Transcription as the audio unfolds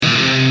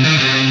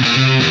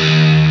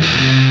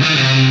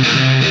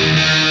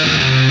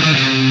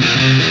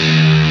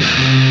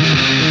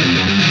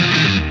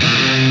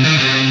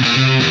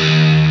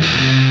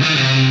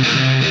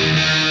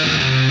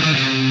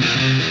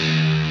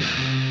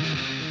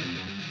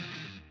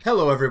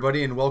Hello,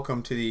 everybody, and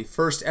welcome to the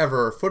first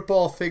ever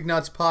Football Fig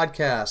Nuts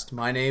podcast.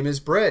 My name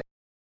is Britt.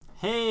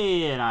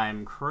 Hey, and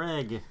I'm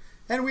Craig.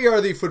 And we are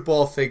the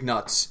Football Fig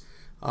Nuts.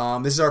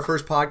 This is our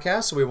first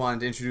podcast, so we wanted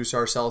to introduce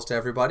ourselves to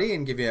everybody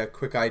and give you a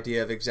quick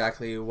idea of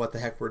exactly what the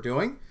heck we're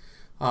doing.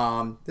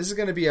 This is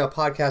going to be a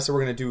podcast that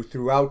we're going to do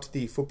throughout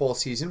the football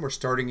season. We're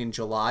starting in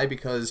July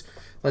because,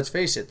 let's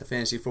face it, the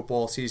fantasy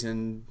football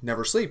season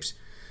never sleeps.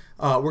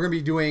 We're going to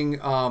be doing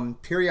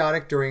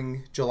periodic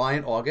during July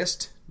and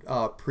August,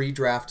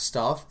 pre-draft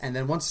stuff, and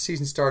then once the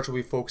season starts, we'll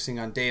be focusing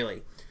on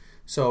daily.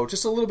 So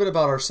just a little bit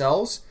about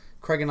ourselves.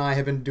 Craig and I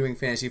have been doing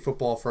fantasy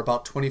football for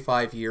about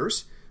 25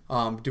 years,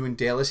 doing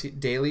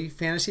daily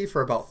fantasy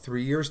for about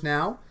 3 years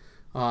now.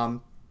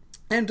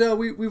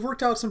 We've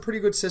worked out some pretty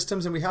good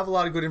systems, and we have a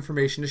lot of good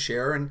information to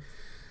share. And,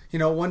 you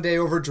know, one day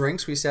over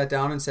drinks, we sat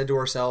down and said to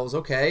ourselves,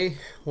 okay,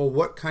 well,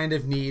 what kind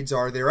of needs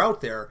are there out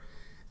there?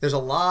 There's a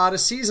lot of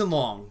season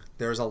long.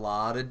 There's a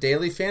lot of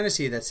daily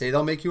fantasy that say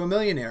they'll make you a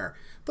millionaire.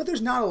 But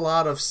there's not a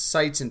lot of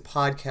sites and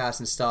podcasts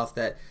and stuff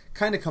that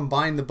kind of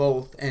combine the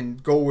both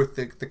and go with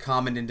the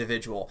common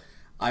individual.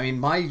 I mean,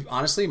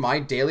 my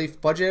daily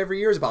budget every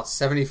year is about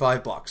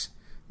 $75.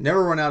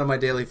 Never run out of my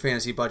daily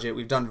fantasy budget.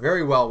 We've done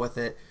very well with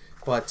it.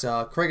 But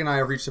Craig and I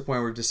have reached the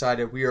point where we've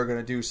decided we are going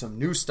to do some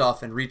new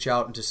stuff and reach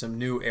out into some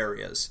new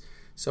areas.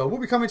 So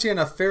we'll be coming to you on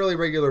a fairly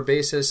regular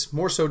basis,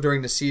 more so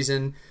during the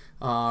season.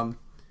 What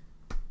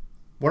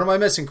am I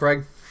missing,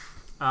 Craig?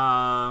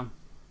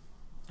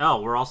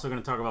 We're also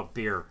going to talk about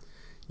beer.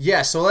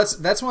 Yeah, so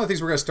that's one of the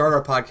things we're going to start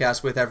our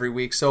podcast with every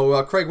week.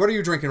 So, Craig, what are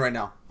you drinking right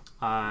now?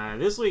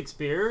 This week's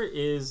beer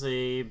is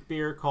a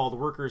beer called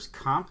Workers'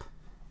 Comp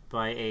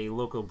by a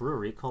local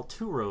brewery called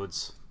Two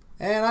Roads.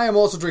 And I am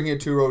also drinking a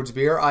Two Roads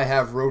beer. I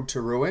have Road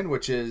to Ruin,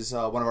 which is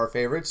one of our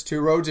favorites.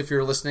 Two Roads, if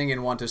you're listening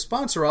and want to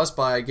sponsor us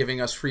by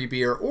giving us free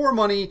beer or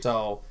money.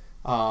 So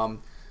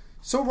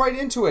right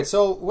into it.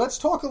 So let's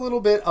talk a little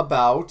bit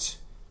about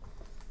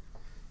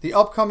the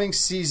upcoming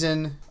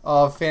season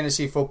of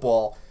fantasy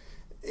football.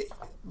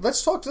 Let's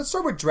start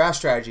with draft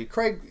strategy.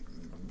 Craig,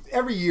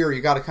 every year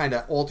you got to kind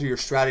of alter your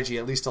strategy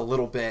at least a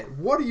little bit.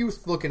 What are you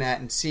looking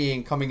at and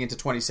seeing coming into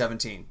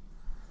 2017?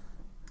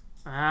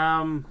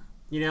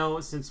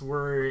 Since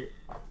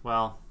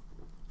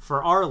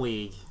for our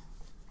league,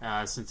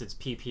 since it's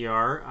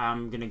PPR,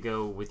 I'm going to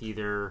go with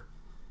either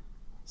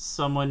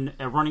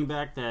a running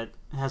back that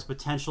has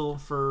potential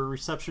for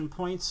reception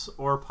points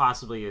or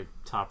possibly a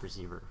top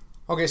receiver.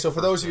 Okay, so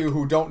for those of you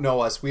who don't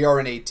know us, we are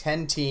in a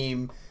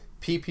 10-team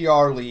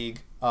PPR league,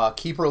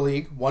 keeper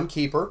league, one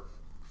keeper.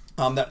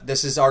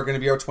 This is going to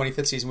be our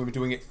 25th season. We've been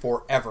doing it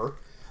forever.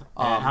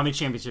 And how many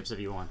championships have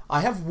you won?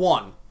 I have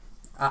one.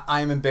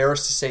 I am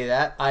embarrassed to say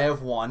that. I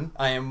have one.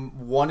 I am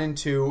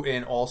 1-2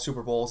 in all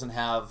Super Bowls and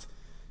have...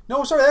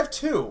 No, sorry, I have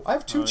two. I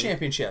have two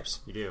championships.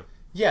 You do?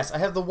 Yes, I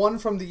have the one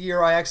from the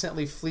year I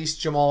accidentally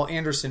fleeced Jamal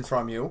Anderson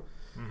from you.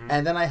 Mm-hmm.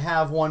 And then I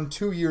have one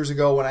 2 years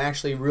ago when I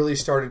actually really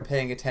started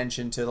paying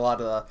attention to a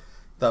lot of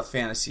the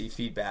fantasy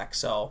feedback.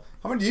 So,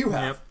 how many do you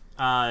have?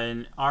 Yep.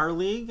 In our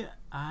league,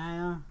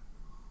 I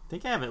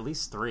think I have at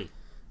least three.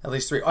 At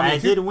least three. I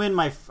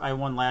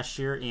won last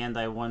year, and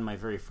I won my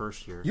very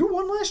first year. You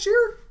won last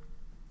year?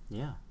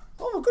 Yeah.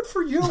 Oh, good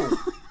for you.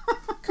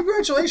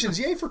 Congratulations.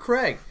 Yay for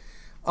Craig.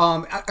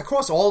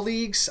 Across all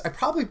leagues, I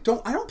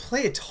don't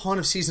play a ton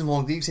of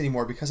season-long leagues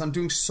anymore because I'm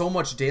doing so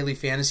much daily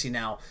fantasy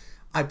now.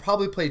 I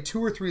probably play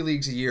 2 or 3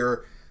 leagues a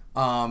year.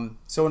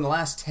 So in the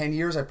last 10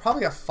 years, I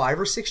probably got 5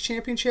 or 6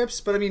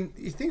 championships. But I mean,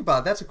 you think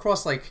about it, that's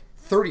across like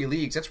 30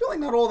 leagues. That's really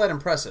not all that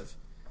impressive.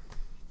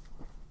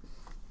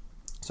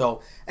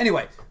 So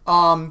anyway,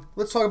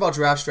 let's talk about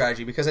draft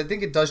strategy because I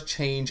think it does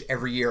change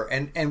every year.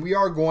 And we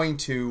are going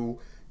to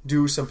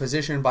do some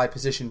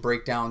position-by-position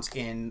breakdowns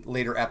in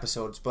later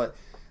episodes. But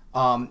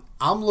I'm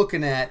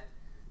looking at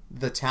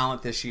the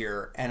talent this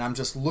year, and I'm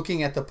just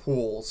looking at the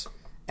pools,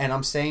 and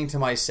I'm saying to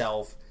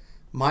myself,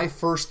 my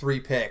first 3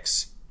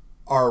 picks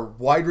are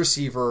wide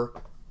receiver,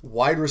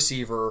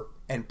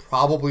 and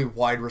probably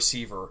wide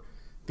receiver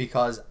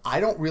because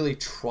I don't really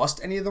trust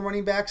any of the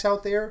running backs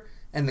out there,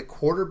 and the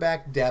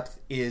quarterback depth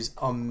is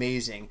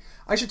amazing.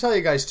 I should tell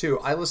you guys, too,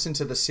 I listen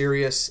to the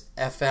Sirius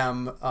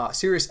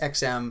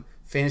XM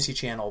fantasy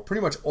channel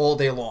pretty much all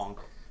day long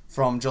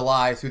from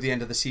July through the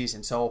end of the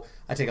season. So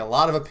I take a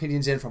lot of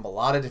opinions in from a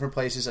lot of different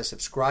places. I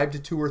subscribe to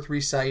 2 or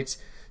 3 sites.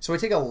 So I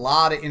take a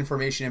lot of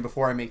information in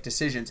before I make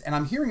decisions. And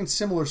I'm hearing a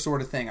similar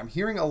sort of thing. I'm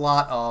hearing a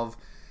lot of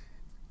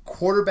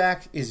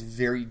quarterback is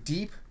very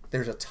deep.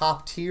 There's a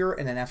top tier.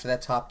 And then after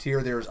that top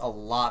tier, there's a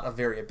lot of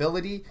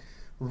variability.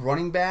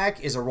 Running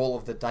back is a roll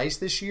of the dice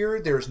this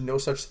year. There's no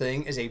such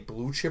thing as a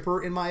blue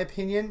chipper, in my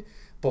opinion.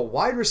 But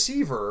wide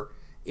receiver,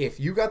 if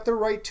you got the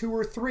right 2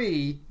 or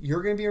 3,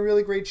 you're going to be in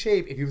really great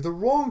shape. If you have the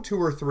wrong 2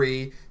 or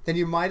 3, then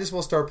you might as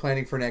well start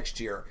planning for next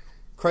year.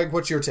 Craig,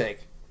 what's your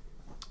take?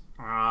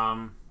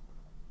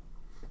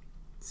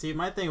 See,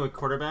 my thing with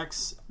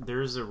quarterbacks,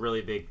 there's a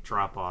really big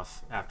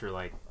drop-off after,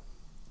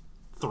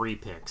 3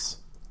 picks.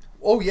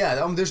 Oh,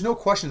 yeah. There's no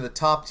question the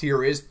top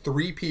tier is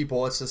 3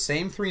 people. It's the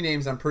same 3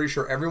 names I'm pretty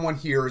sure everyone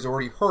here has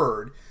already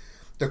heard.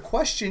 The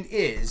question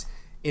is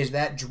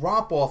that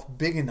drop-off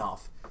big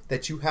enough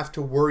that you have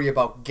to worry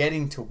about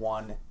getting to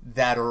one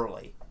that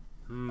early?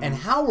 And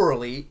how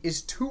early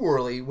is too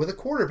early with a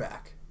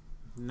quarterback?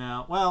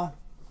 No, well,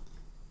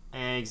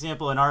 an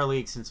example in our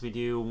league, since we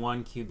do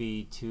 1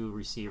 QB, 2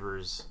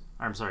 receivers.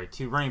 I'm sorry,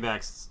 2 running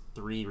backs,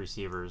 3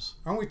 receivers.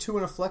 Aren't we 2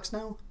 in a flex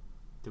now?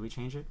 Did we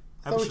change it?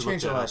 I thought we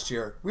changed it last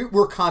year.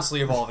 We're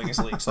constantly evolving as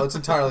a league, so it's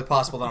entirely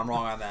possible that I'm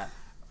wrong on that.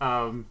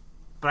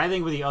 But I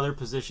think with the other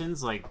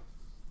positions, like,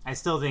 I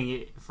still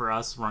think for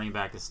us, running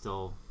back is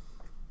still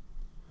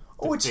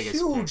it's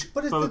huge. Pick.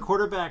 But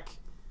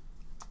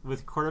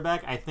with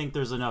quarterback, I think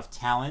there's enough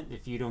talent.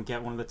 If you don't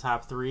get one of the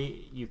top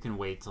 3, you can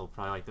wait till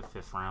probably like the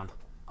 5th round.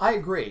 I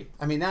agree.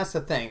 I mean, that's the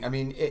thing. I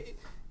mean,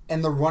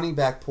 and the running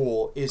back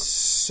pool is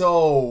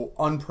so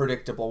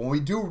unpredictable. When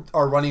we do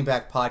our running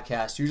back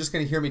podcast, you're just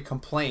going to hear me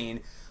complain,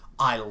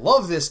 I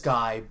love this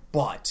guy,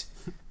 but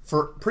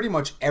for pretty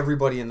much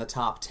everybody in the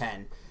top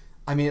 10,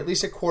 I mean, at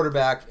least at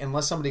quarterback,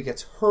 unless somebody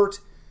gets hurt,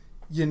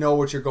 you know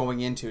what you're going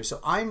into. So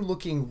I'm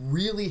looking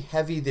really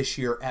heavy this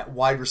year at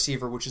wide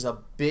receiver, which is a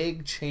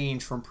big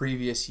change from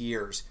previous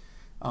years.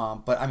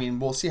 But, I mean,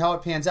 we'll see how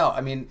it pans out.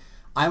 I mean,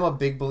 I'm a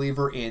big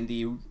believer in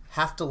you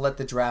have to let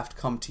the draft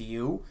come to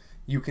you.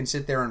 You can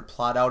sit there and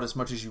plot out as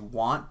much as you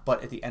want,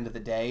 but at the end of the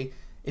day,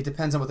 it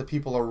depends on what the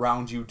people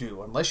around you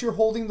do. Unless you're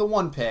holding the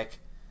 1 pick,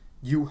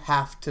 you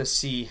have to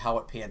see how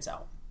it pans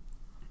out.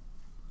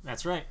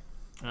 That's right.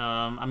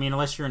 I mean,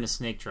 unless you're in a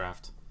snake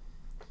draft.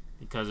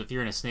 Because if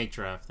you're in a snake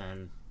draft,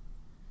 then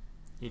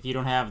if you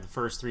don't have the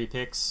first 3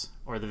 picks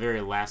or the very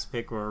last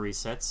pick where it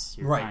resets,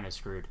 you're kind of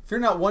screwed. If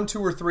you're not 1,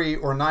 2, or 3,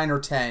 or 9 or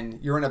 10,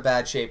 you're in a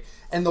bad shape.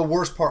 And the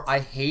worst part, I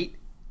hate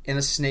in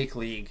a snake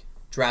league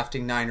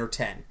drafting 9 or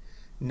 10.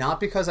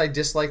 Not because I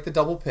dislike the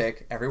double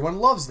pick. Everyone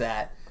loves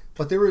that.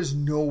 But there is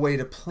no way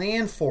to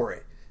plan for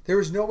it. There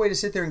is no way to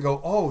sit there and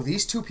go, oh,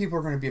 these 2 people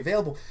are going to be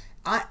available.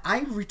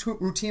 I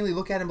routinely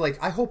look at them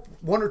like, I hope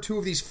 1 or 2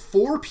 of these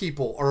 4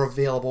 people are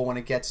available when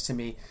it gets to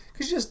me.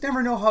 Because you just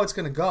never know how it's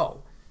going to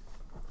go.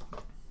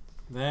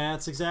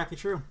 That's exactly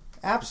true.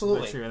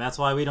 Absolutely. That's true. And that's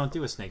why we don't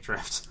do a snake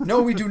draft.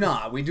 No, we do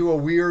not. We do a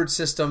weird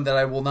system that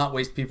I will not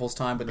waste people's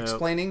time with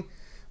explaining.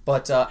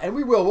 But and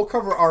we will. We'll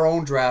cover our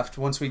own draft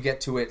once we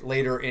get to it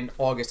later in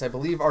August. I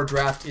believe our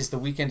draft is the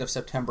weekend of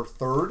September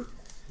 3rd.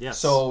 Yes.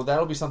 So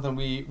that'll be something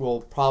we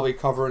will probably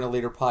cover in a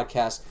later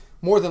podcast.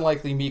 More than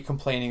likely me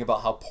complaining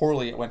about how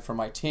poorly it went for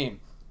my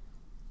team.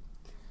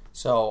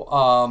 So,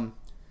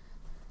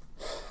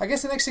 I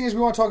guess the next thing is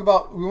we wanted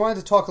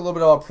to talk a little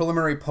bit about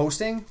preliminary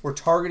posting. We're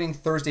targeting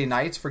Thursday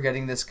nights for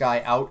getting this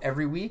guy out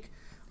every week.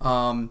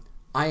 I'm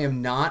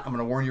going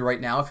to warn you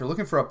right now, if you're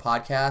looking for a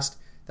podcast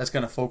that's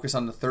going to focus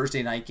on the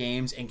Thursday night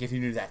games and give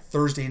you that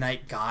Thursday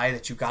night guy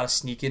that you got to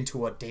sneak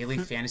into a daily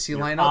fantasy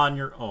lineup. On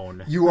your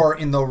own. You are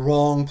in the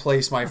wrong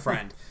place, my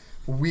friend.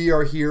 We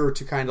are here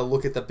to kind of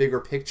look at the bigger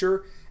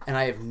picture, and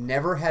I have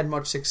never had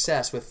much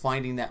success with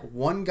finding that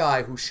one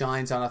guy who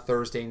shines on a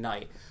Thursday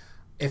night.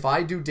 If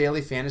I do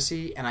daily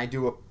fantasy and I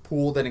do a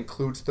pool that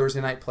includes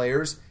Thursday night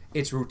players,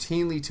 it's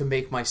routinely to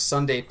make my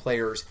Sunday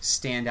players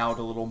stand out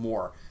a little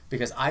more.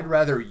 Because I'd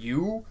rather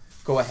you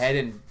go ahead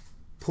and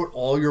put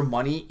all your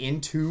money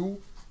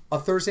into a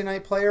Thursday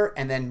night player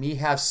and then me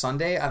have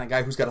Sunday on a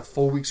guy who's got a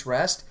full week's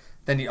rest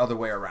than the other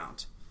way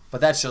around. But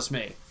that's just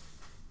me.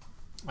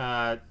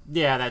 Yeah,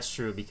 that's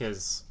true,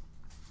 because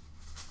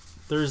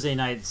Thursday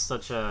night is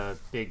such a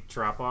big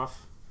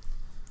drop-off.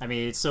 I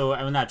mean,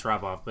 not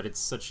drop-off, but it's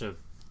such a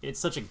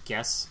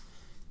guess.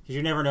 Because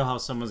you never know how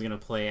someone's going to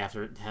play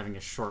after having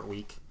a short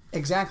week.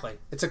 Exactly.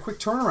 It's a quick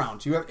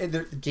turnaround.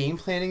 The game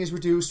planning is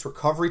reduced,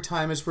 recovery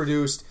time is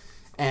reduced,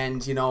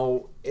 and,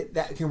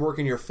 that can work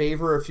in your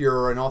favor if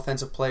you're an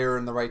offensive player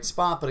in the right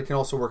spot, but it can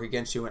also work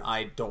against you, and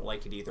I don't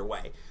like it either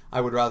way.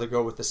 I would rather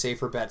go with the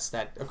safer bets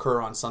that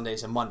occur on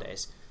Sundays and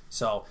Mondays.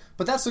 So,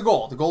 but that's the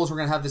goal. The goal is we're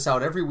going to have this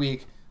out every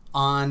week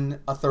on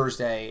a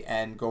Thursday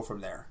and go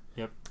from there.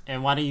 Yep.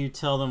 And why don't you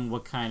tell them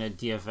what kind of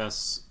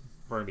DFS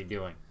we're going to be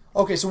doing?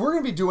 Okay, so we're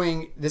going to be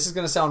doing, this is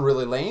going to sound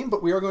really lame,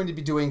 but we are going to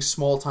be doing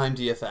small-time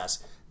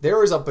DFS.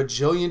 There is a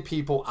bajillion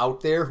people out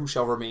there who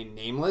shall remain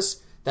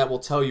nameless that will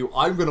tell you,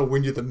 I'm going to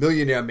win you the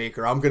Millionaire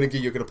Maker. You're going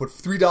to put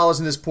 $3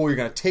 in this pool, you're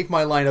going to take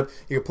my lineup,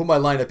 you're going to put my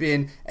lineup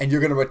in, and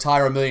you're going to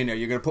retire a millionaire.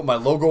 You're going to put my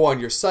logo on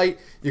your site,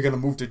 you're going to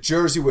move to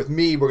Jersey with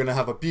me, we're going to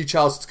have a beach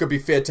house, it's going to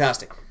be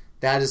fantastic.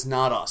 That is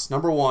not us.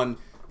 Number one,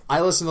 I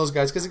listen to those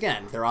guys because,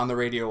 again, they're on the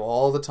radio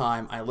all the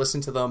time. I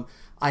listen to them.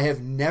 I have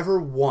never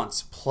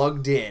once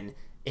plugged in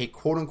a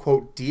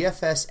quote-unquote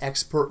DFS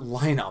expert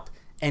lineup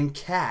and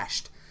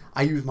cashed.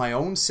 I use my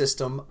own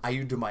system. I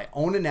do my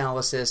own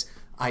analysis.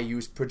 I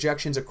use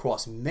projections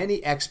across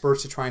many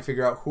experts to try and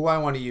figure out who I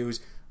want to use.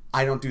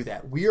 I don't do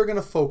that. We are going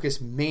to focus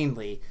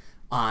mainly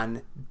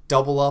on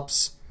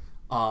double-ups,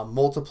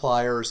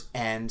 multipliers,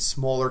 and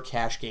smaller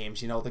cash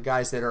games. The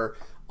guys that are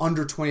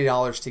under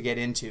 $20 to get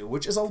into,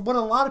 which is what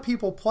a lot of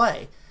people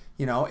play.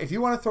 If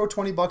you want to throw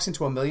 $20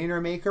 into a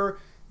Millionaire Maker,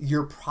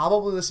 you're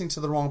probably listening to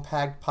the wrong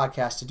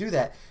podcast to do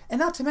that. And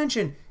not to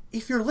mention,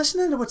 if you're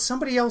listening to what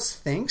somebody else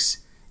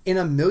thinks, in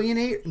a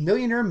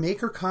millionaire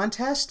maker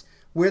contest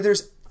where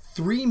there's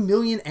 3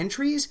 million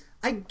entries,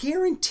 I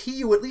guarantee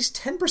you at least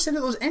 10%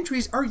 of those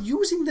entries are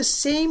using the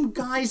same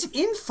guy's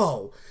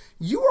info.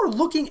 You are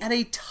looking at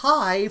a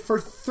tie for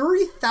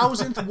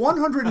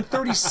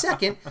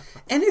 30,132nd,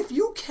 and if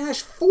you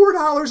cash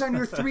 $4 on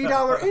your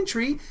 $3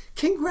 entry,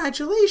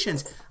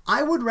 congratulations.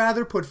 I would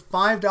rather put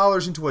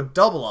 $5 into a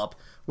double up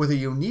with a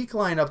unique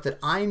lineup that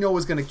I know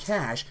is going to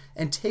cash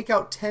and take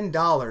out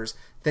 $10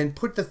 than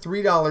put the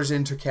 $3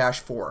 into cash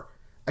 4.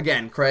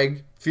 Again,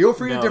 Craig, feel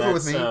free to differ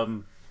with me.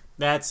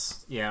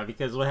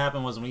 Because what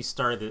happened was when we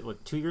started,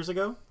 2 years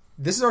ago?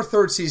 This is our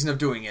 3rd season of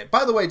doing it.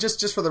 By the way,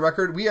 just for the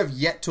record, we have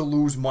yet to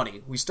lose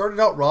money. We started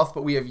out rough,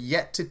 but we have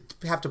yet to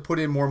have to put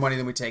in more money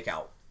than we take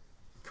out.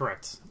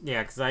 Correct.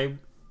 Yeah, because I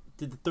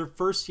did the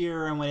first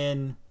year I went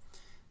in,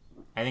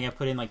 I think I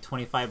put in like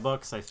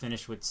 $25. I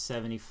finished with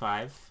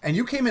 75. And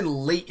you came in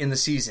late in the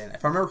season.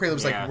 If I remember correctly, it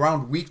was like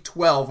around week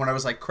 12 when I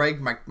was like,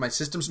 Craig, my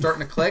system's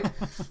starting to click.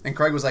 And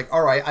Craig was like,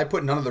 all right, I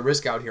put none of the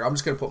risk out here. I'm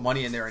just going to put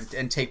money in there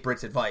and take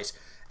Britt's advice.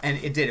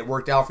 And it did. It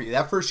worked out for you.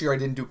 That first year I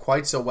didn't do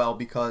quite so well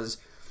because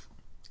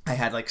I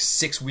had like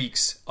 6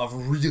 weeks of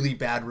really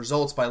bad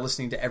results by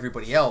listening to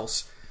everybody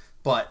else.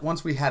 But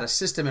once we had a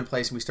system in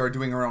place and we started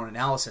doing our own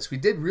analysis, we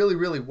did really,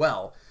 really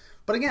well.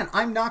 But again,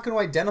 I'm not going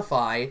to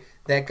identify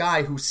that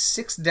guy who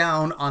sits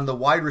down on the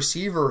wide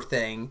receiver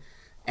thing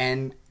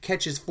and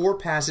catches 4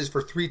 passes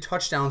for 3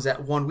 touchdowns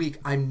that 1 week.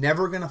 I'm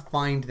never going to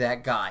find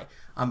that guy.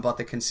 I'm about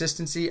the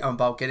consistency. I'm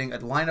about getting a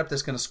lineup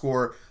that's going to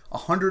score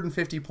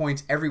 150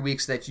 points every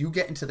week so that you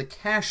get into the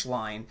cash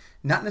line,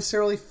 not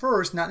necessarily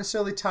first, not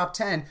necessarily top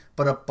 10,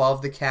 but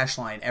above the cash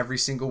line every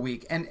single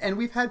week. And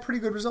we've had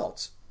pretty good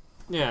results.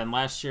 Yeah, and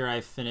last year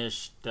I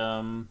finished,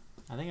 I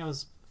think I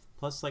was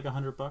plus like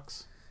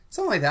 $100.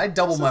 Something like that. I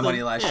doubled my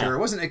money last year. It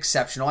wasn't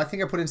exceptional. I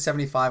think I put in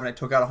 75 and I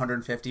took out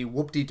 150.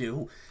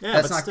 Whoop-de-doo. Yeah,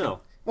 that's but not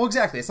still. Well,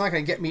 exactly. It's not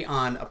going to get me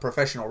on a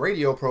professional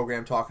radio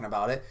program talking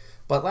about it.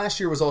 But last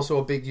year was also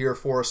a big year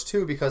for us,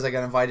 too, because I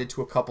got invited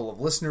to a couple of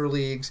listener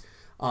leagues.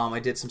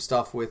 I did some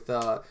stuff with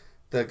the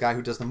guy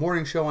who does the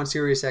morning show on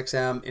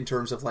SiriusXM in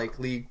terms of like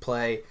league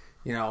play.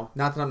 You know,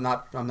 not that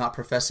I'm not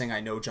professing I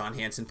know John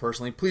Hansen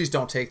personally. Please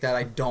don't take that.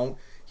 I don't.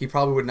 He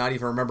probably would not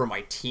even remember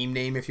my team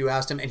name if you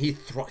asked him, and he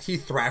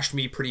thrashed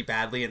me pretty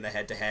badly in the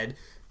head-to-head.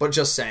 But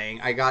just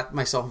saying, I got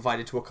myself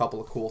invited to a couple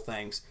of cool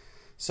things.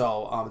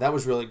 So that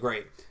was really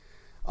great.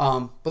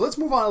 But let's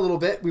move on a little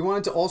bit. We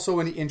wanted to also,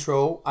 in the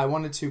intro, I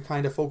wanted to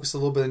kind of focus a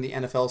little bit on the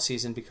NFL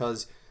season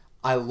because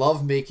I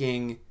love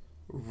making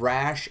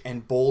rash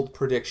and bold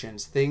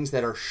predictions, things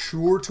that are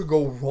sure to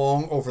go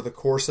wrong over the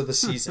course of the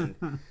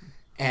season.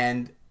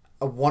 And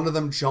one of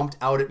them jumped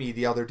out at me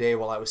the other day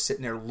while I was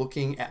sitting there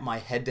looking at my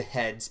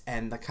head-to-heads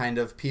and the kind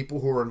of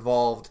people who were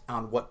involved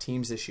on what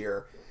teams this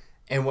year.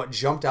 And what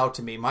jumped out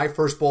to me, my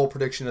first bold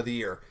prediction of the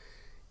year,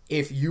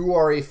 if you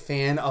are a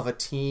fan of a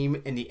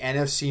team in the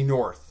NFC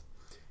North,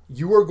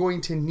 you are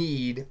going to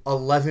need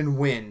 11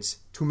 wins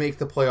to make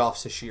the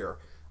playoffs this year.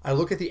 I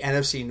look at the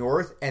NFC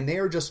North, and they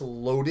are just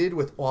loaded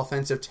with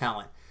offensive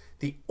talent.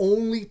 The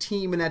only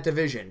team in that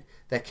division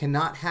that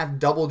cannot have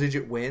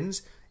double-digit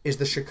wins is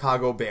the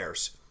Chicago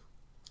Bears.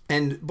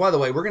 And by the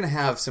way, we're going to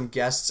have some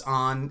guests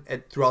on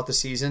throughout the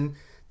season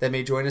that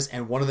may join us,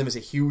 and one of them is a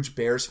huge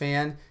Bears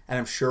fan, and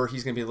I'm sure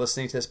he's going to be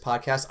listening to this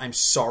podcast. I'm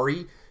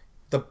sorry,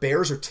 the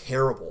Bears are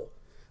terrible,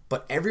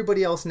 but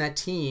everybody else in that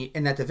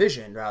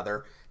division,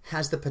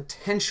 has the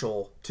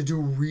potential to do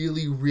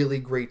really, really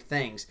great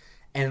things,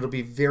 and it'll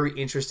be very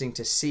interesting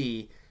to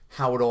see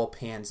how it all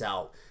pans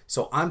out.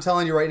 So I'm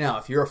telling you right now,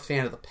 if you're a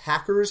fan of the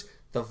Packers,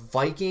 the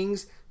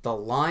Vikings, the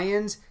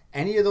Lions,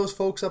 any of those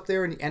folks up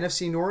there in the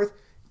NFC North,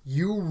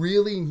 you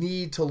really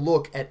need to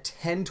look at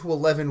 10 to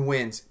 11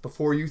 wins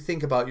before you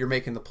think about you're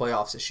making the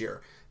playoffs this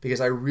year. Because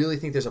I really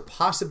think there's a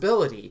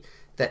possibility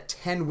that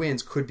 10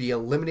 wins could be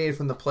eliminated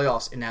from the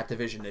playoffs in that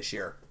division this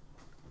year.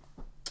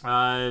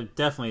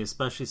 Definitely,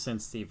 especially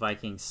since the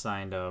Vikings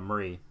signed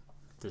Murray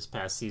this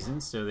past season.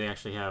 So they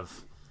actually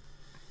have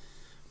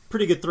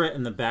pretty good threat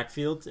in the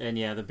backfield. And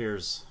yeah, the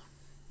Bears...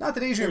 Not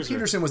that Adrian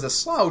Peterson was a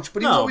slouch,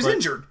 but he was always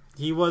injured.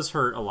 He was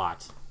hurt a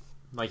lot.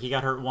 Like, he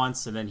got hurt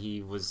once, and then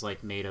he was,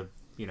 like, made of,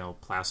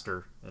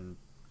 plaster and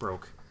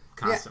broke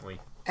constantly.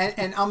 Yeah.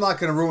 And I'm not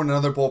going to ruin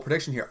another bold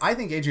prediction here. I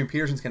think Adrian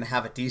Peterson's going to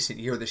have a decent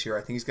year this year.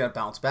 I think he's going to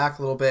bounce back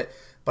a little bit.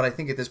 But I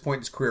think at this point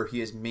in his career,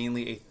 he is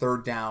mainly a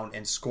third down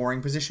and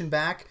scoring position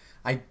back.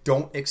 I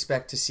don't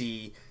expect to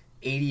see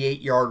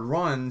 88-yard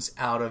runs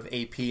out of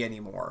AP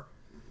anymore.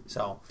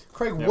 So,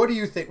 Craig, What do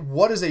you think?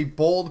 What is a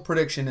bold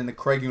prediction in the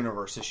Craig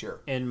universe this year?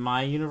 In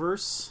my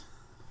universe?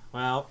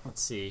 Well,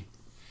 let's see.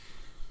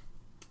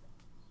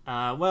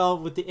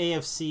 With the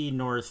AFC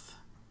North,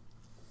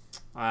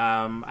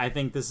 I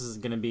think this is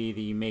going to be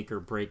the make or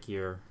break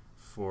year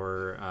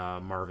for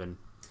Marvin.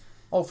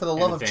 Oh, for the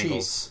love of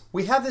cheese!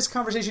 We have this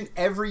conversation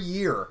every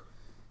year.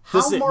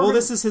 This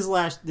is his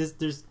last.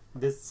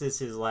 This is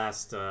his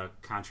last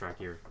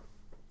contract year.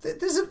 It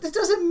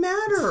doesn't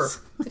matter.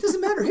 It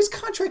doesn't matter. His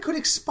contract could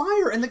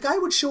expire, and the guy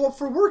would show up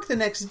for work the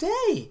next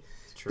day.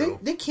 True.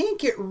 They can't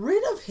get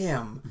rid of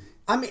him.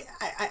 I mean,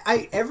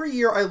 I every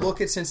year I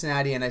look at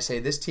Cincinnati and I say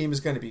this team is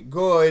going to be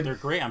good. They're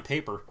great on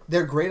paper.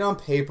 They're great on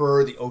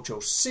paper. The Ocho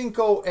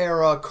Cinco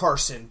era,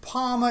 Carson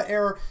Palma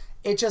era,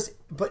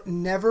 but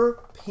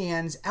never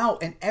pans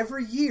out. And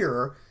every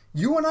year,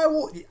 you and I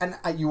will, and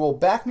you will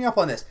back me up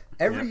on this.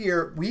 Every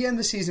year, we end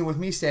the season with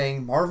me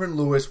saying Marvin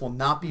Lewis will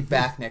not be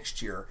back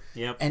next year.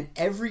 Yep. And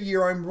every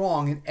year I'm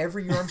wrong, and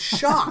every year I'm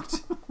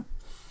shocked.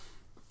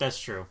 That's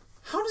true.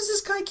 How does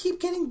this guy keep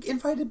getting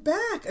invited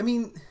back? I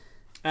mean,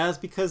 It's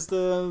because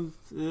the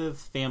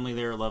family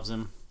there loves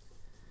him,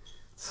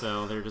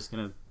 so they're just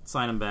gonna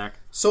sign him back.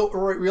 so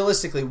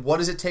realistically, what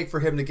does it take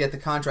for him to get the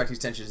contract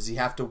extension? Does he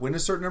have to win a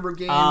certain number of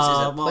games? Is it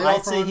a playoff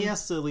I'd say run? he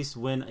has to at least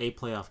win a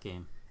playoff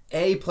game.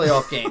 A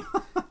playoff game.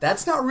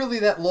 That's not really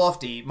that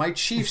lofty. My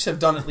Chiefs have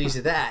done at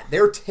least that.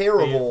 They're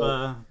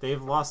terrible.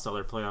 They've lost all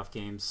their playoff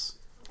games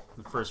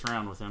in the first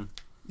round with him.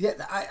 Yeah,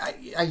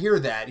 I hear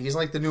that. He's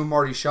like the new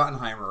Marty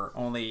Schottenheimer,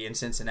 only in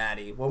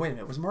Cincinnati. Well, wait a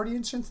minute. Was Marty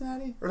in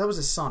Cincinnati? Or that was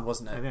his son,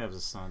 wasn't I it? think that was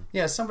his son.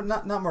 Yeah, somebody,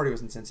 not Marty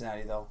was in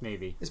Cincinnati, though.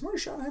 Maybe. Is Marty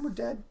Schottenheimer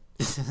dead?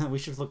 We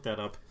should look that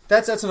up.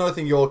 That's another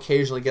thing you'll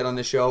occasionally get on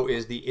the show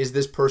is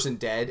this person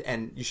dead?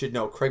 And you should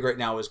know, Craig right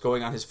now is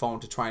going on his phone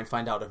to try and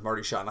find out if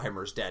Marty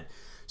Schottenheimer is dead.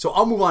 So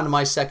I'll move on to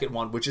my second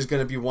one, which is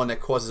going to be one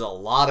that causes a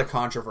lot of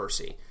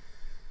controversy.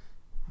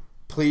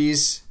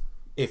 Please,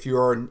 if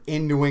you're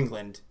in New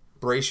England,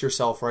 brace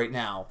yourself right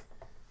now.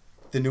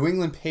 The New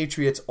England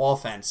Patriots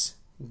offense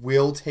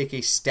will take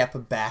a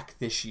step back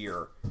this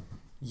year.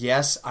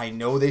 Yes, I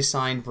know they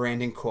signed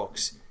Brandon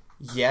Cooks.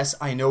 Yes,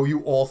 I know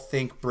you all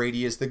think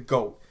Brady is the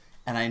GOAT.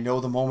 And I know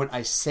the moment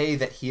I say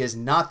that he is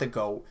not the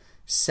GOAT,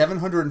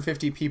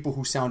 750 people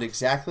who sound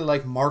exactly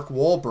like Mark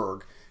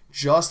Wahlberg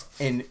just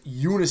in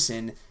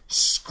unison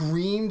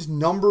screamed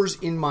numbers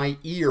in my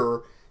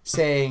ear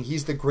saying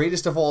he's the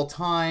greatest of all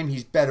time,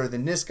 he's better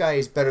than this guy,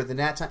 he's better than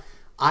that time.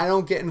 I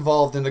don't get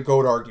involved in the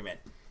GOAT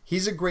argument.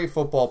 He's a great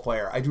football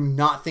player. I do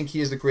not think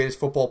he is the greatest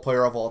football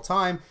player of all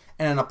time.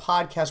 And on a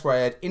podcast where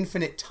I had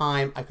infinite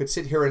time, I could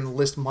sit here and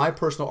list my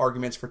personal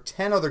arguments for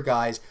 10 other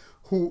guys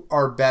who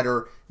are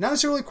better. Not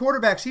necessarily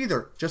quarterbacks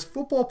either, just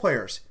football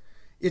players.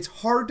 It's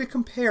hard to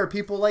compare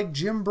people like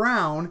Jim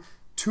Brown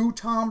to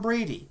Tom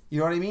Brady. You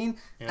know what I mean?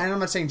 Yeah. And I'm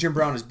not saying Jim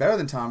Brown is better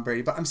than Tom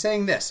Brady, but I'm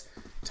saying this.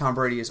 Tom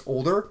Brady is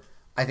older.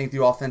 I think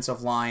the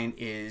offensive line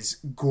is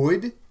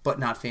good, but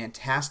not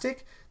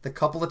fantastic. The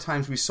couple of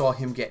times we saw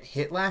him get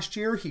hit last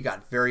year, he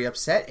got very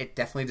upset. It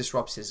definitely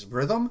disrupts his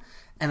rhythm.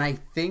 And I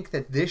think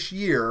that this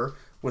year,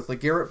 with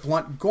LeGarrette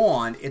Blount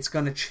gone, it's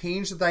going to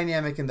change the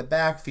dynamic in the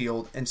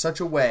backfield in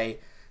such a way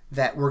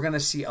that we're going to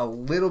see a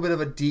little bit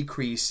of a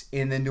decrease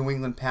in the New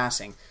England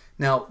passing.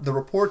 Now, the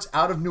reports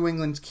out of New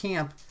England's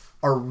camp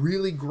are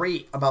really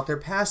great about their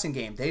passing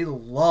game. They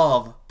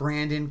love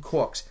Brandon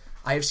Cooks.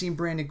 I have seen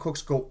Brandon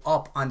Cooks go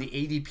up on the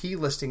ADP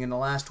listing in the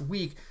last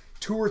week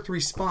 2 or 3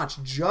 spots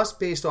just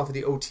based off of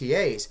the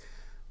OTAs.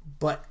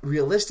 But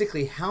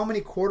realistically, how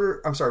many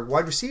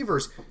wide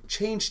receivers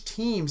change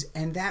teams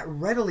and that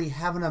readily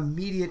have an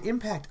immediate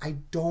impact? I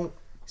don't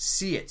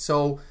see it.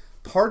 So,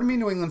 pardon me,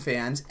 New England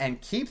fans,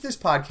 and keep this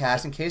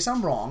podcast in case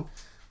I'm wrong,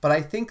 but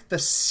I think the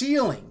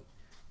ceiling,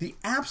 the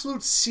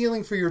absolute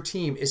ceiling for your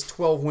team is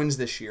 12 wins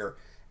this year,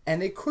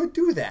 and they could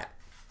do that.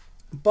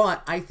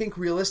 But I think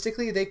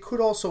realistically, they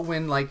could also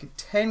win like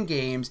 10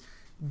 games,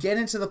 get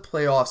into the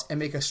playoffs, and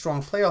make a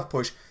strong playoff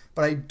push.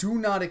 But I do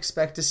not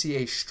expect to see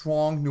a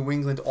strong New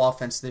England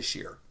offense this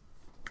year.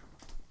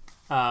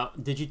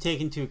 Did you take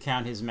into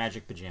account his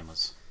magic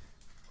pajamas?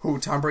 Who,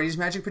 Tom Brady's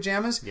magic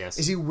pajamas? Yes.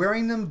 Is he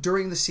wearing them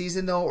during the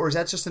season, though, or is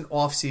that just an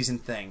off-season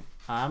thing?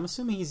 I'm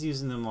assuming he's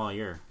using them all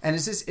year. And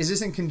is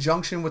this in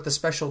conjunction with the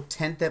special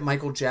tent that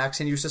Michael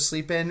Jackson used to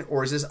sleep in,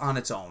 or is this on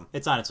its own?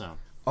 It's on its own.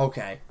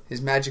 Okay.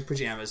 His magic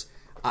pajamas.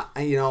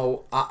 I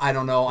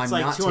don't know. It's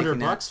like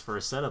 $200 for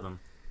a set of them.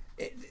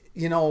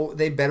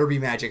 They better be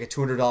magic at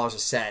 $200 a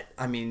set.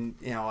 I mean,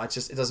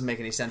 it doesn't make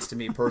any sense to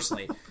me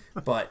personally.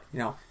 But,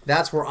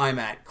 that's where I'm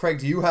at. Craig,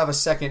 do you have a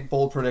second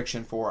bold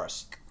prediction for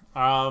us?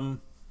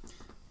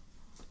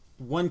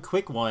 One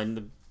quick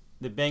one.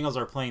 The Bengals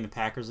are playing the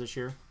Packers this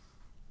year.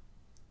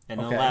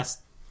 And in the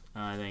last,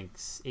 I think,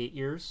 8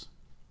 years,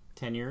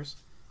 10 years,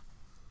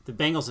 the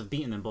Bengals have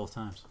beaten them both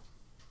times.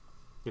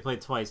 They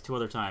played twice, 2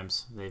 other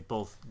times.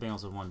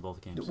 Bengals have won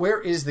both games. Where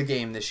is the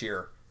game this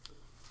year?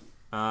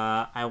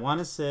 I want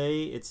to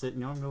say it's at...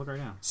 No, I'm going to look right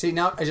now. See,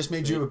 now I just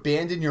made you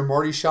abandon your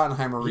Marty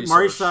Schottenheimer research.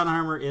 Marty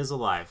Schottenheimer is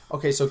alive.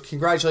 Okay, so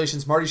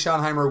congratulations, Marty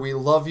Schottenheimer. We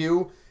love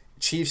you.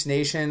 Chiefs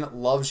Nation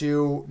loves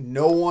you.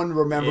 No one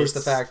remembers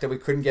the fact that we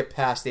couldn't get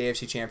past the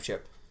AFC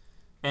Championship.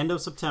 End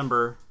of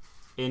September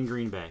in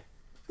Green Bay.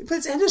 But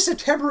it's end of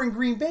September in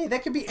Green Bay.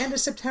 That could be end of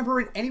September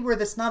in anywhere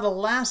that's not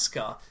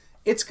Alaska.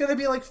 It's going to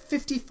be like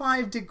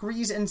 55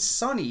 degrees and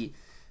sunny.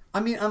 I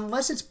mean,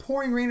 unless it's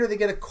pouring rain or they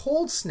get a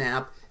cold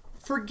snap,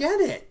 forget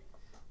it.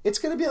 It's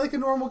going to be like a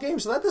normal game.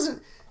 So that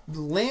doesn't...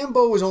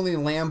 Lambeau is only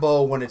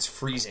Lambeau when it's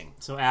freezing.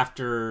 So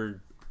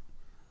after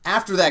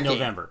that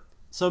November. Game.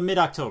 So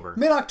mid-October.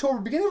 Mid-October,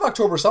 beginning of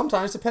October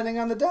sometimes, depending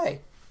on the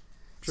day.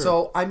 Sure.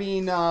 So, I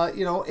mean,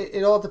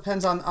 it all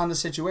depends on the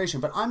situation.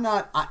 But I'm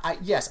not...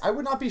 I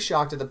would not be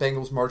shocked if the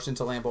Bengals marched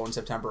into Lambeau in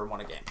September and won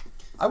a game.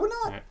 I would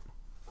not. All right.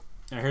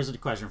 Now, here's a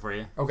question for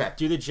you. Okay.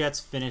 Do the Jets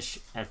finish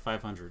at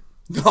 500?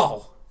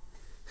 No.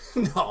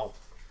 No.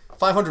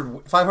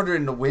 500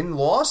 in the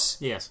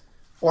win-loss? Yes.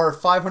 Or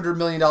 $500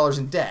 million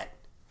in debt?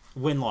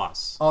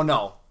 Win-loss. Oh,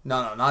 no.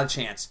 No, not a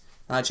chance.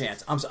 Not a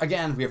chance.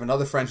 Again, we have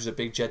another friend who's a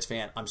big Jets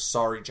fan. I'm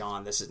sorry,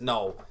 John.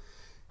 No.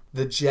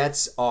 The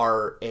Jets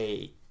are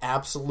a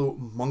absolute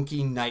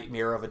monkey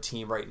nightmare of a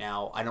team right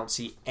now. I don't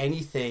see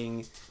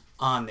anything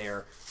on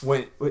there.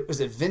 Was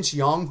it Vince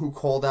Young who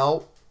called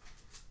out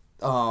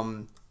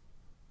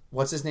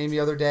what's his name the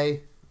other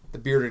day? The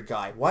bearded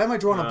guy. Why am I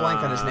drawing a blank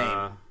on his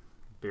name?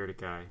 Bearded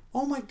guy.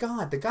 Oh my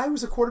God. The guy who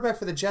was a quarterback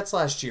for the Jets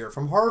last year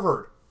from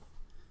Harvard.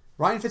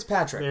 Ryan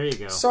Fitzpatrick. There you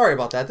go. Sorry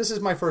about that. This is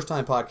my first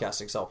time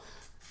podcasting. So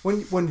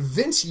when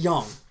Vince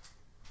Young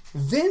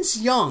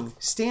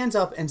stands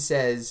up and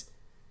says,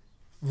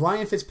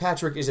 Ryan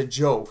Fitzpatrick is a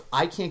joke.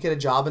 I can't get a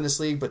job in this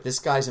league, but this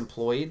guy's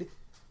employed.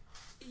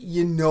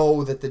 You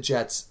know that the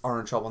Jets are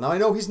in trouble. Now, I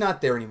know he's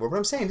not there anymore, but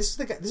I'm saying this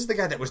is the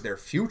guy that was their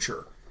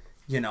future.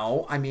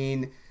 I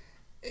mean,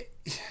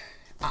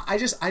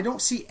 I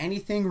don't see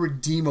anything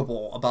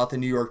redeemable about the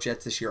New York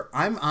Jets this year.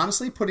 I'm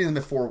honestly putting them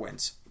at 4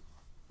 wins.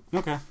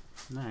 Okay.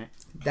 All right.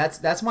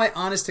 That's my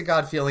honest to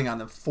God feeling on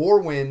them.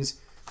 4 wins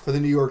for the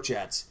New York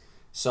Jets.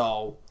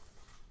 So,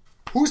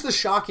 who's the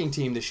shocking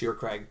team this year,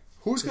 Craig?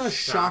 Who's going to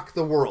shock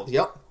the world?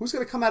 Yep. Who's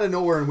going to come out of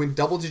nowhere and win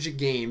double-digit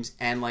games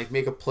and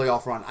make a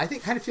playoff run? I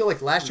kind of feel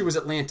like last year was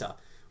Atlanta.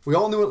 We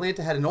all knew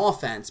Atlanta had an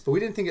offense, but we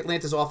didn't think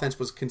Atlanta's offense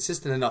was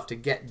consistent enough to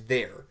get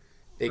there.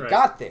 They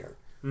got there.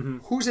 Mm-hmm.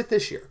 Who's it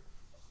this year?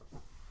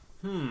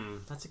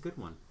 That's a good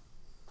one.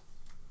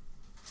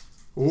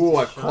 Ooh,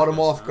 I caught him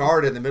off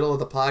guard in the middle of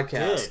the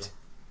podcast. Good.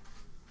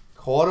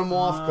 Caught him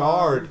off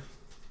guard.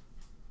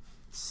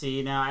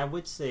 See, now I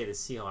would say the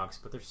Seahawks,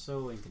 but they're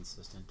so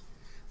inconsistent.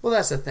 Well,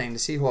 that's the thing. The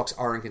Seahawks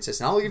are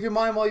inconsistent. I'll give you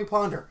mine while you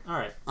ponder. All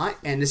right.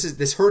 And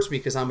this hurts me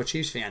because I'm a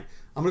Chiefs fan.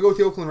 I'm going to go with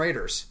the Oakland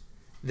Raiders.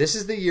 This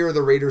is the year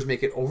the Raiders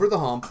make it over the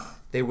hump.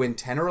 They win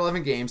 10 or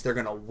 11 games. They're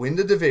going to win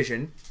the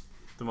division.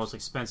 The most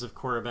expensive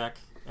quarterback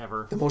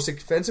ever. The most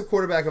expensive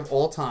quarterback of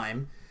all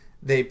time.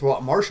 They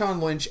brought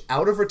Marshawn Lynch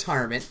out of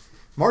retirement.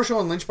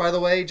 Marshawn Lynch, by the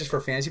way, just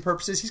for fantasy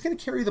purposes, he's going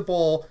to carry the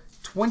ball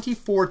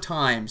 24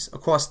 times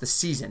across the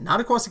season. Not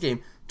across the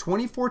game.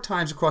 24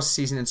 times across the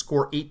season and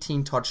score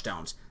 18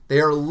 touchdowns. They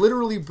are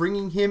literally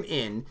bringing him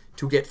in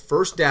to get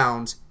first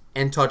downs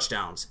and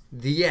touchdowns.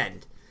 The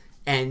end.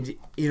 And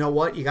you know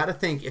what? You got to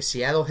think, if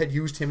Seattle had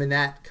used him in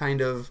that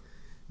kind of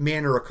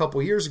manner a couple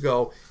years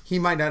ago, he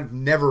might not have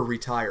never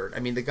retired.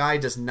 I mean, the guy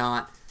does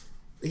not...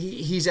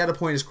 He's at a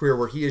point in his career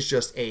where he is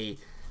just a...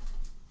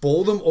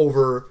 Bowled him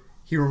over.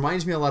 He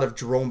reminds me a lot of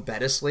Jerome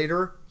Bettis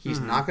later. He's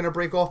not going to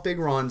break off big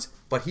runs,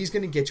 but he's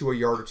going to get you a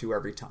yard or two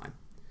every time.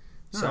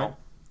 So right.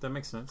 That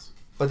makes sense.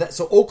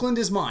 So Oakland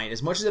is mine.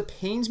 As much as it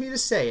pains me to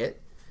say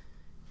it,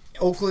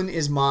 Oakland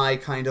is my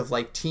kind of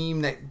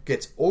team that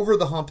gets over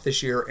the hump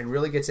this year and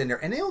really gets in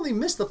there. And they only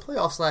missed the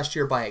playoffs last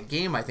year by a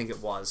game, I think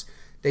it was.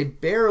 They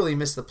barely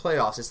missed the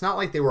playoffs. It's not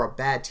like they were a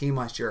bad team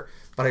last year,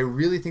 but I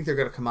really think they're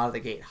going to come out of the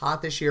gate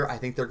hot this year. I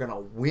think they're going to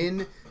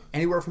win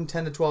anywhere from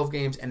 10 to 12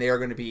 games, and they are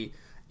going to be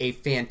a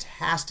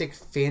fantastic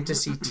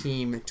fantasy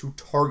team to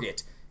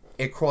target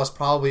across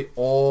probably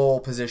all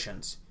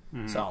positions.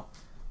 So,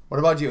 what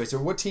about you?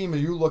 What team are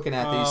you looking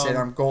at that you said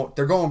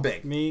they're going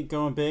big? Me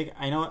going big?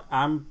 I know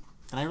and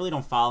I really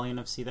don't follow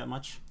NFC that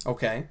much.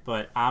 Okay.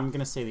 But I'm going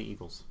to say the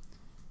Eagles.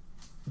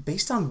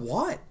 Based on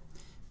what?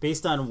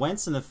 Based on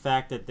Wentz and the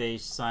fact that they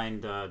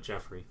signed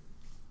Jeffrey.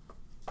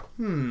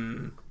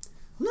 I'm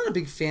not a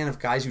big fan of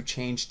guys who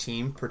change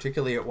team,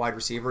 particularly at wide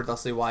receiver.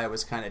 That's why I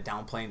was kind of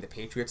downplaying the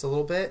Patriots a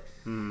little bit.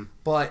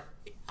 But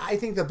I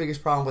think the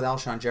biggest problem with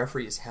Alshon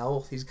Jeffrey is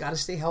health. He's got to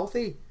stay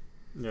healthy.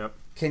 Yep.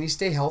 Can he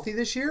stay healthy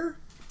this year?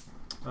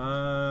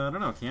 I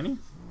don't know. Can he?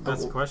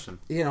 That's the question.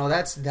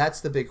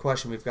 That's the big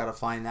question. We've got to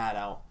find that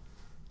out.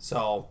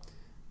 So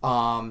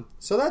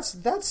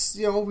that's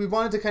we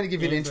wanted to kind of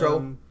give you an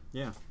intro.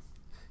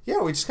 Yeah,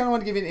 we just kind of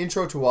want to give you an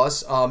intro to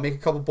us, make a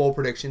couple bold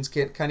predictions,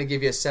 kind of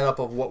give you a setup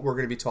of what we're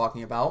going to be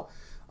talking about.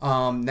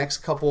 Next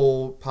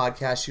couple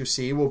podcasts you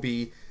see will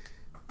be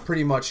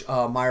pretty much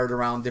mired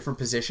around different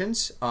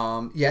positions.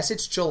 Yes,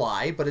 it's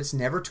July, but it's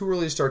never too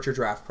early to start your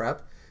draft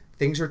prep.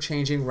 Things are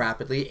changing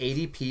rapidly.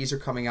 ADPs are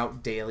coming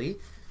out daily.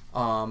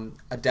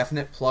 A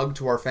definite plug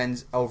to our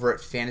friends over at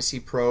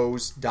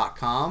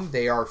fantasypros.com.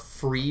 They are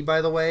free,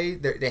 by the way.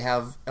 They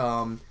have...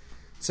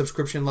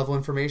 subscription level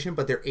information,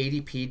 but their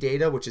ADP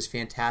data, which is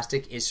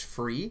fantastic, is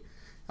free.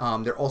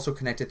 They're also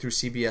connected through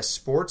CBS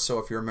Sports, so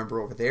if you're a member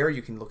over there,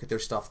 you can look at their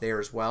stuff there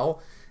as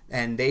well.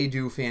 And they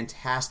do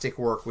fantastic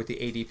work with the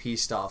ADP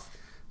stuff.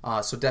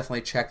 So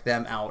definitely check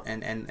them out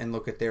and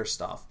look at their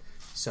stuff.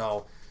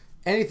 So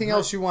anything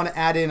else you want to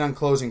add in on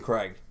closing,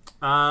 Craig?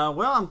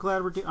 Well, I'm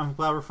glad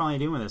we're finally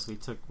doing this.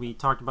 We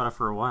talked about it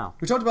for a while.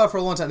 We talked about it for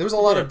a long time. There was a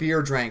lot of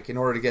beer drank in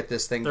order to get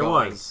this thing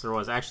going. There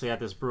was actually at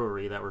this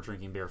brewery that we're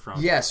drinking beer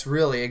from. Yes,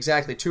 really,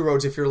 exactly. Two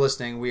Roads. If you're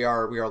listening, we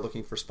are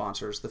looking for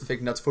sponsors. The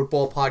Fig Nuts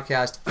Football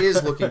Podcast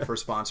is looking for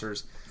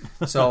sponsors.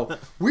 So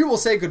we will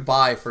say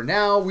goodbye for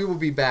now. We will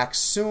be back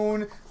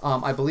soon.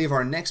 I believe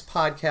our next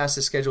podcast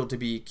is scheduled to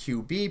be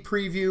QB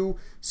preview.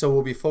 So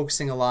we'll be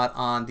focusing a lot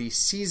on the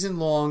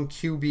season-long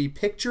QB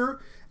picture.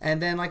 And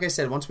then, like I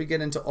said, once we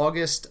get into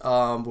August,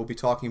 we'll be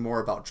talking more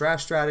about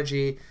draft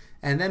strategy.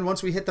 And then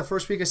once we hit the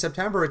first week of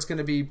September, it's going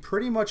to be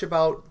pretty much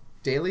about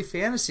daily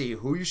fantasy,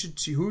 who you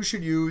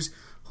should use,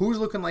 who's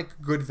looking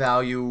like good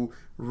value,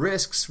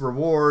 risks,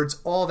 rewards,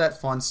 all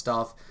that fun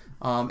stuff.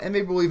 And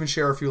maybe we'll even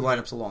share a few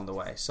lineups along the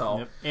way.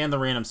 So, And the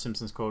random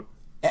Simpsons quote.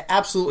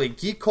 Absolutely.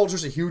 Geek culture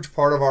is a huge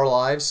part of our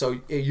lives,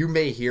 so you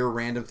may hear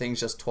random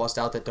things just tossed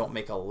out that don't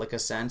make a lick of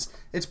sense.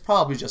 It's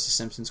probably just a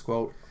Simpsons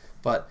quote.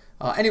 But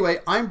anyway,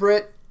 I'm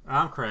Britt.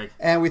 I'm Craig.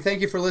 And we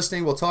thank you for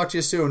listening. We'll talk to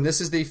you soon.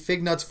 This is the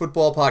Fig Nuts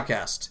Football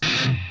Podcast.